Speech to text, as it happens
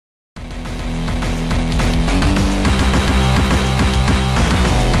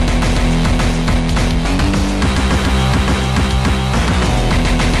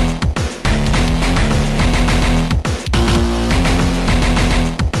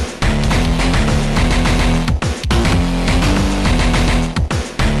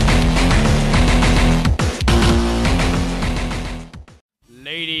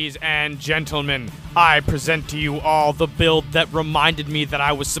gentlemen, I present to you all the build that reminded me that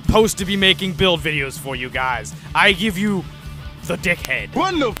I was supposed to be making build videos for you guys. I give you the Dickhead.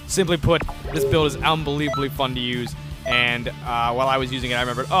 Simply put, this build is unbelievably fun to use, and while I was using it, I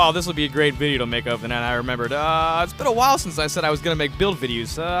remembered, oh, this will be a great video to make of, and then I remembered, it's been a while since I said I was going to make build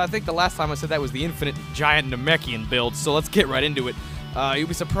videos. I think the last time I said that was the Infinite Giant Namekian build, so let's get right into it. You'll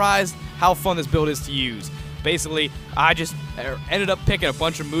be surprised how fun this build is to use. Basically, I just ended up picking a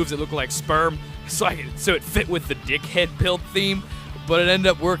bunch of moves that look like sperm, so it fit with the Dickhead build theme, but it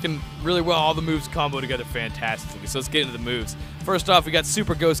ended up working really well. All the moves combo together fantastically, so let's get into the moves. First off, we got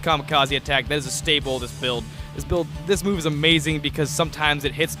Super Ghost Kamikaze Attack. That is a staple of this build. This move is amazing because sometimes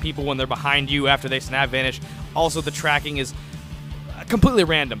it hits people when they're behind you after they snap vanish. Also, the tracking is completely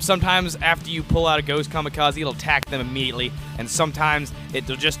random. Sometimes after you pull out a Ghost Kamikaze, it'll attack them immediately, and sometimes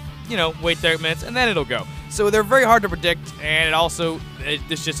it'll just, you know, wait 30 minutes and then it'll go. So they're very hard to predict, and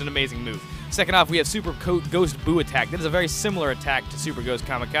it's just an amazing move. Second off, we have Super Ghost Boo Attack. That is a very similar attack to Super Ghost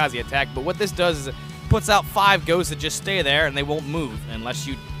Kamikaze Attack, but what this does is it puts out 5 ghosts that just stay there and they won't move unless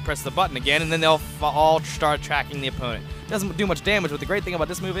you press the button again, and then they'll all start tracking the opponent. It doesn't do much damage, but the great thing about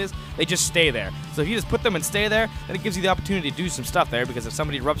this move is they just stay there. So if you just put them and stay there, then it gives you the opportunity to do some stuff there, because if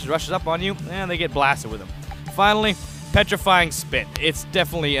somebody rushes up on you, they get blasted with them. Finally, Petrifying Spit. It's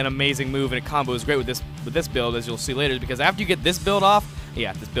definitely an amazing move, and it combos great with this build, as you'll see later, because after you get this build off,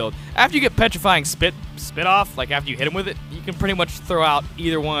 after you get Petrifying Spit off, like after you hit him with it, you can pretty much throw out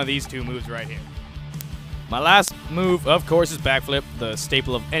either one of these two moves right here. My last move, of course, is Backflip, the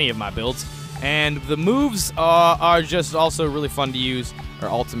staple of any of my builds. And the moves are just also really fun to use, or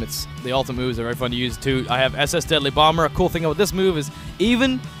ultimates. The ultimate moves are very fun to use too. I have SS Deadly Bomber. A cool thing about this move is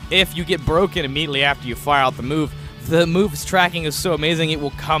even if you get broken immediately after you fire out the move's tracking is so amazing it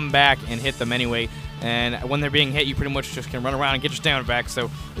will come back and hit them anyway. And when they're being hit, you pretty much just can run around and get your stamina back. So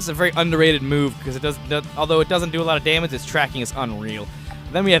this is a very underrated move because although it doesn't do a lot of damage, its tracking is unreal.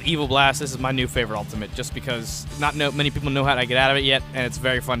 Then we have Evil Blast. This is my new favorite ultimate, just because not many people know how to get out of it yet, and it's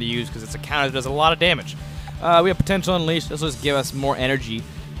very fun to use because it's a counter that does a lot of damage. We have Potential Unleashed. This will just give us more energy.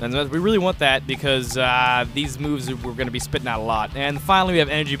 And we really want that because these moves we're going to be spitting out a lot. And finally, we have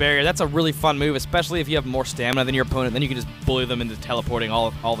Energy Barrier. That's a really fun move, especially if you have more stamina than your opponent. Then you can just bully them into teleporting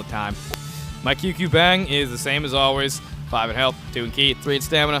all the time. My QQ Bang is the same as always. 5 in health, 2 in ki, 3 in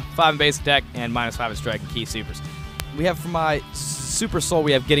stamina, 5 in base attack, and -5 in strike and ki supers. We have for my Super Soul,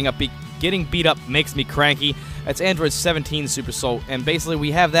 we have Getting Beat Up Makes Me Cranky. That's Android 17 Super Soul, and basically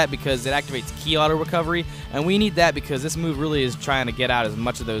we have that because it activates ki auto recovery, and we need that because this move really is trying to get out as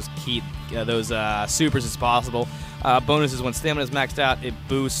much of those supers as possible. Bonuses when stamina is maxed out, it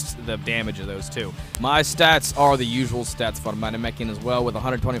boosts the damage of those too. My stats are the usual stats for my Namekian as well, with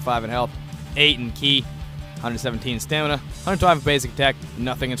 125 in health, 8 in ki, 117 in stamina, 105 in basic attack,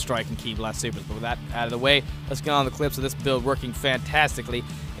 nothing in strike and ki blast supers. But with that out of the way, let's get on the clips of this build working fantastically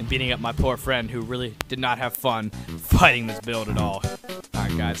and beating up my poor friend who really did not have fun fighting this build at all.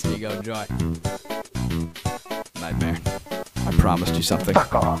 Alright guys, here you go, enjoy. Nightmare. I promised you something.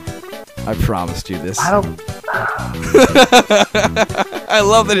 Fuck off. I promised you this. I don't... I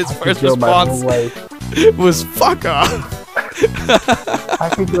love that his first response was fuck off. I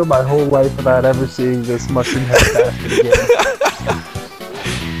could go my whole life without ever seeing this mushroom head bastard again.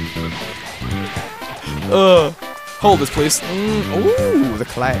 Hold this, please. Ooh, the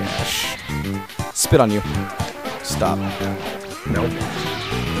clash. Spit on you. Stop. Nope.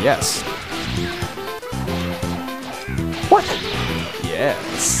 Yes. What?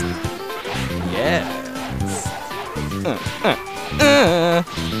 Yes. Yes.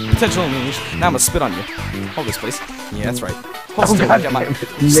 Potential Unleash. Now I'm gonna spit on you. Hold this, please. Yeah, that's right. Hold still while I get my...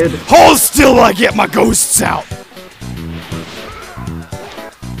 Hold still while I get my ghosts out!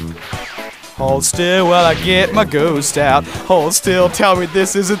 Hold still while I get my ghost out. Hold still, tell me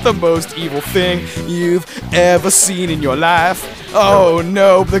this isn't the most evil thing you've ever seen in your life. Oh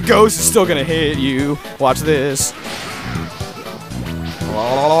no, the ghost is still gonna hit you. Watch this.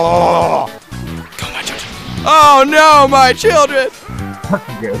 Oh, my children. Oh no, my children!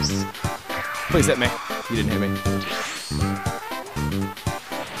 Fucking ghosts. Please hit me. You didn't hit me.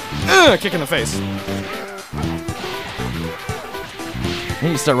 Kick in the face. I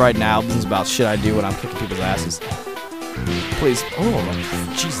need to start writing albums about shit I do when I'm kicking people's asses. Please. Oh,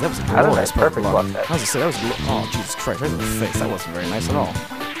 jeez, that was a glorious perfect luck. I was gonna say, that was oh, Jesus Christ, right in the face. That wasn't very nice at all.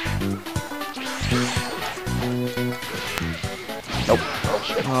 Nope.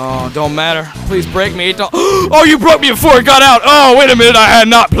 Oh, don't matter. Please break me. Don't. Oh, you broke me before it got out. Oh, wait a minute. I had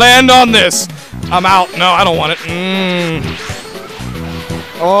not planned on this. I'm out. No, I don't want it.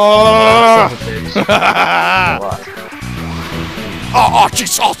 Oh. Oh,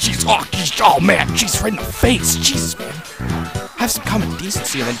 jeez, oh, man, jeez, right in the face, Jesus, man. Have some common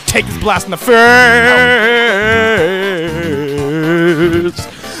decency and then take his blast in the face.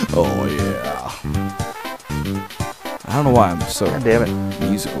 Oh, yeah. I don't know why I'm so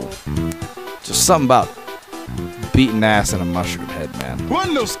musical. Just something about beating ass in a mushroom head, man.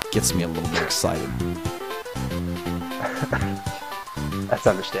 Just gets me a little bit excited. That's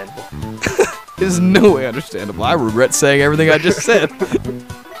understandable. It's no way understandable. I regret saying everything I just said.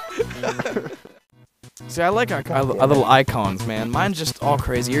 See, I like our little icons, man. Mine's just all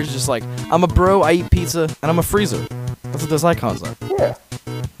crazy. Yours is just like, I'm a bro, I eat pizza, and I'm a freezer. That's what those icons are. Yeah.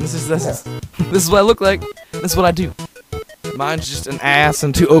 This is what I look like. This is what I do. Mine's just an ass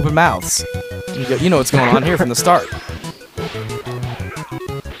and two open mouths. You know what's going on here from the start.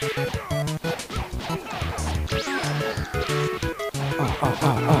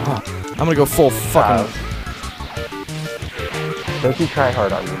 I'm gonna go full fucking. Don't you try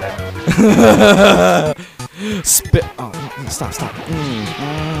hard on me now. Spit. Oh, stop.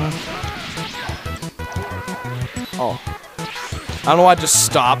 Oh. I don't know why it just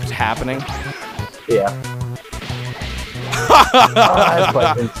stopped happening. Yeah.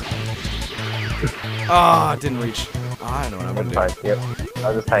 Oh, it didn't reach. Oh, I know what I'm gonna do. Fine. Yep.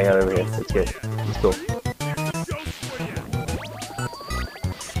 I'll just hang out over here. It's good. It's cool.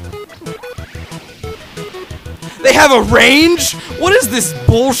 They have a range? What is this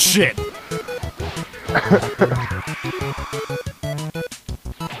bullshit?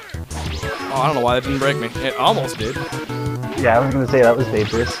 Oh, I don't know why that didn't break me. It almost did. Yeah, I was gonna say that was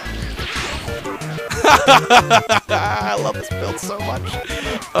dangerous. I love this build so much.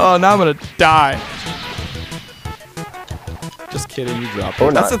 Oh, now I'm gonna die. Just kidding, you dropped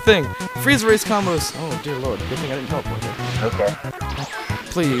it. That's the thing. Freeze race combos. Oh, dear lord. Good thing I didn't teleport there. Okay.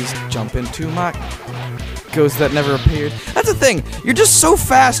 Please jump into my ghost that never appeared. That's the thing. You're just so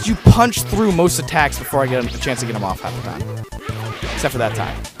fast, you punch through most attacks before I get a chance to get them off half the time. Except for that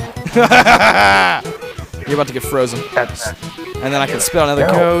time. You're about to get frozen. And then I can spit another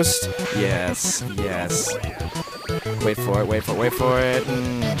ghost. Yes. Wait for it.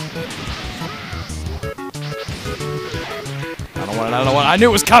 I don't want it. I knew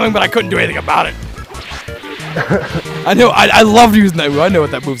it was coming, but I couldn't do anything about it. I loved using that move. I know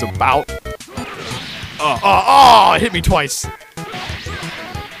what that move's about. Oh, it hit me twice.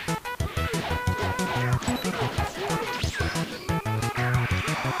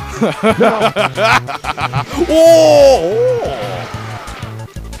 Whoa!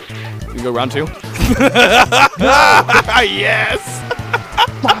 We go round 2? Yes!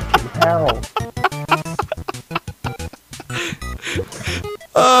 Hell.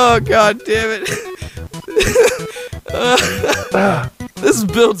 Oh, god damn it. This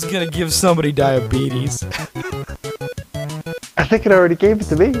build's gonna give somebody diabetes. I think it already gave it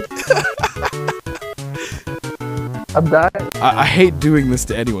to me. I'm dying. I hate doing this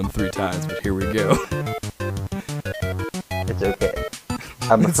to anyone 3 times, but here we go. It's okay.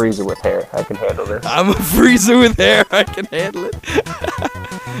 I'm a freezer with hair. I can handle this. I'm a freezer with hair. I can handle it.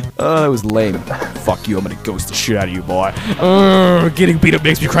 Oh, that was lame. Fuck you. I'm gonna ghost the shit out of you, boy. Getting beat up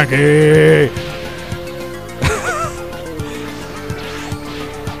makes me cranky.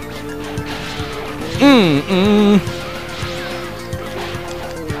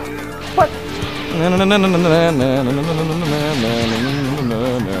 What?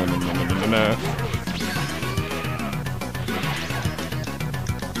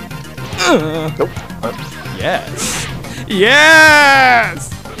 Nope. Yes. Yes.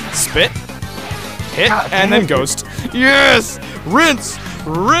 Spit. Hit. And then ghost. Yes. Rinse.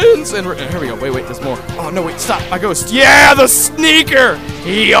 And here we go. Wait. There's more. Oh, no, wait. Stop. My ghost. Yeah, the sneaker.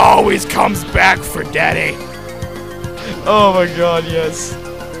 He always comes back for daddy. Oh, my God. Yes.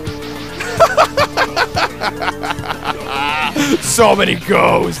 So many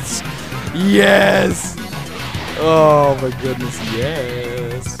ghosts. Yes. Oh, my goodness.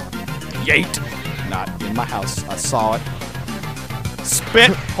 Yes. Yeet. Not in my house. I saw it.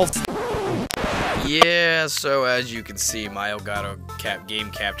 Spit. Yeah, so as you can see, my Elgato game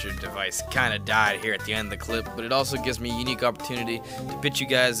capture device kind of died here at the end of the clip, but it also gives me a unique opportunity to pitch you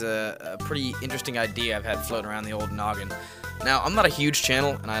guys a pretty interesting idea I've had floating around the old noggin. Now, I'm not a huge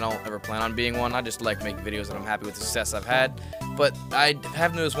channel, and I don't ever plan on being one. I just like making videos, and I'm happy with the success I've had. But I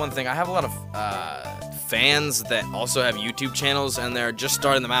have noticed one thing. I have a lot of fans that also have YouTube channels, and they're just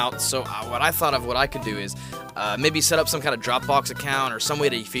starting them out. So what I thought of what I could do is maybe set up some kind of Dropbox account or some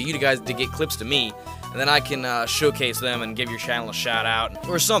way for you guys to get clips to me, and then I can showcase them and give your channel a shout out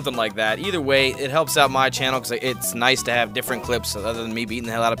or something like that. Either way, it helps out my channel because it's nice to have different clips other than me beating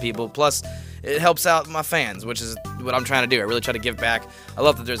the hell out of people. Plus, it helps out my fans, which is what I'm trying to do. I really try to give back. I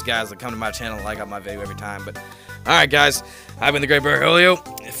love that there's guys that come to my channel and like out my video every time. But alright guys, I've been the Great Bear Julio.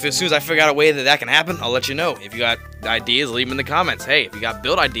 As soon as I figure out a way that can happen, I'll let you know. If you got ideas, leave them in the comments. Hey, if you got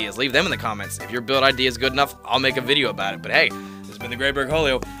build ideas, leave them in the comments. If your build idea is good enough, I'll make a video about it. But hey, this has been the Great Bear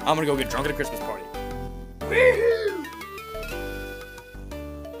Julio. I'm gonna go get drunk at a Christmas party.